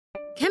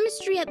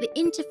Chemistry at the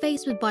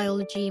Interface with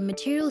Biology and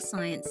Material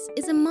Science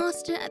is a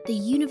master at the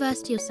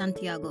University of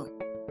Santiago.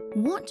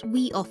 What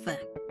we offer.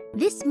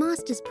 This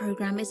master's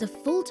program is a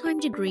full-time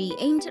degree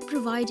aimed at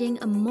providing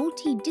a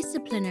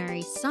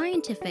multidisciplinary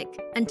scientific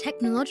and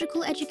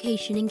technological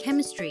education in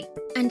chemistry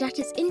and at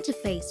its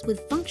interface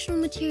with functional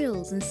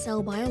materials and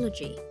cell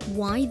biology.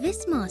 Why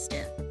this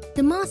master?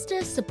 The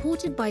master,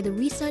 supported by the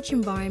research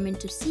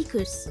environment of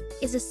CICUS,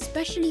 is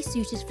especially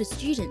suited for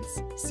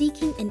students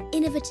seeking an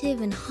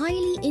innovative and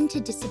highly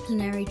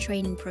interdisciplinary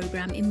training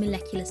program in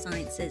molecular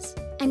sciences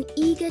and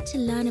eager to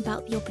learn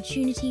about the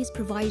opportunities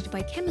provided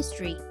by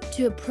chemistry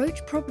to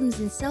approach problems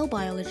in cell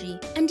biology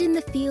and in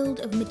the field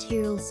of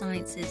material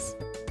sciences.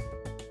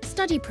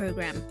 Study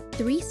program: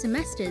 3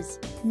 semesters,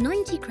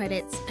 90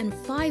 credits and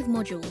 5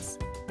 modules.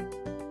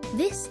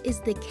 This is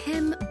the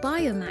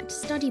ChemBio&Mat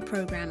study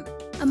program,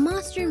 a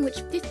master in which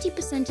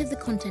 50% of the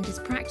content is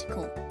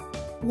practical.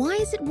 Why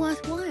is it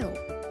worthwhile?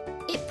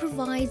 It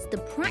provides the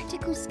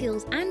practical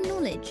skills and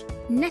knowledge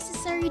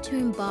necessary to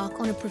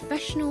embark on a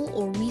professional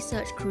or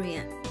research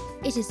career.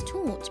 It is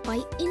taught by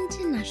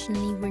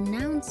internationally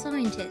renowned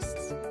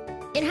scientists.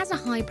 It has a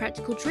high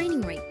practical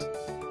training rate,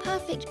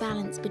 perfect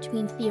balance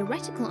between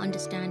theoretical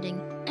understanding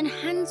and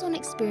hands-on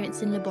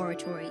experience in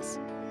laboratories,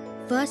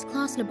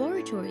 first-class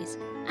laboratories,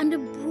 and a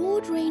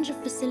broad range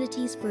of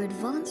facilities for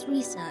advanced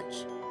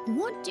research.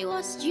 What do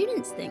our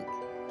students think?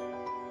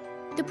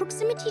 The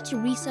proximity to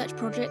research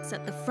projects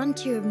at the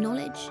frontier of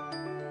knowledge.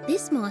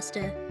 This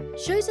master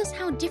shows us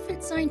how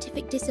different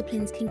scientific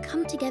disciplines can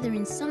come together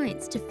in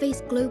science to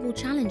face global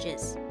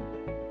challenges.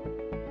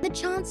 The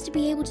chance to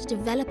be able to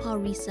develop our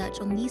research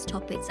on these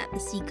topics at the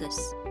CICUS.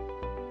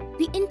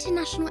 The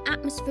international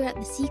atmosphere at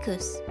the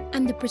CICUS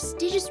and the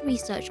prestigious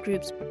research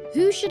groups.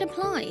 Who should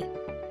apply?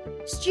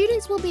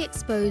 Students will be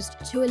exposed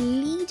to a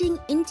leading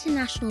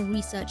international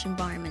research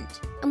environment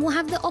and will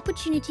have the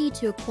opportunity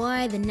to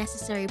acquire the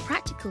necessary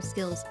practical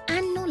skills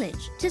and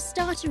knowledge to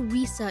start a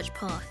research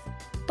path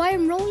by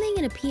enrolling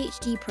in a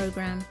PhD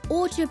program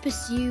or to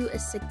pursue a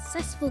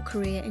successful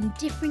career in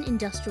different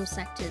industrial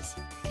sectors: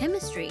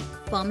 chemistry,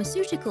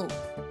 pharmaceutical,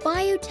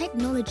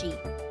 biotechnology,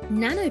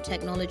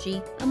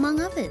 nanotechnology,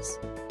 among others.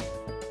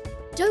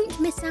 Don't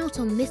miss out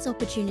on this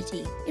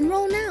opportunity.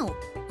 Enroll now.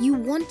 You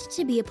want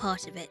to be a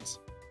part of it.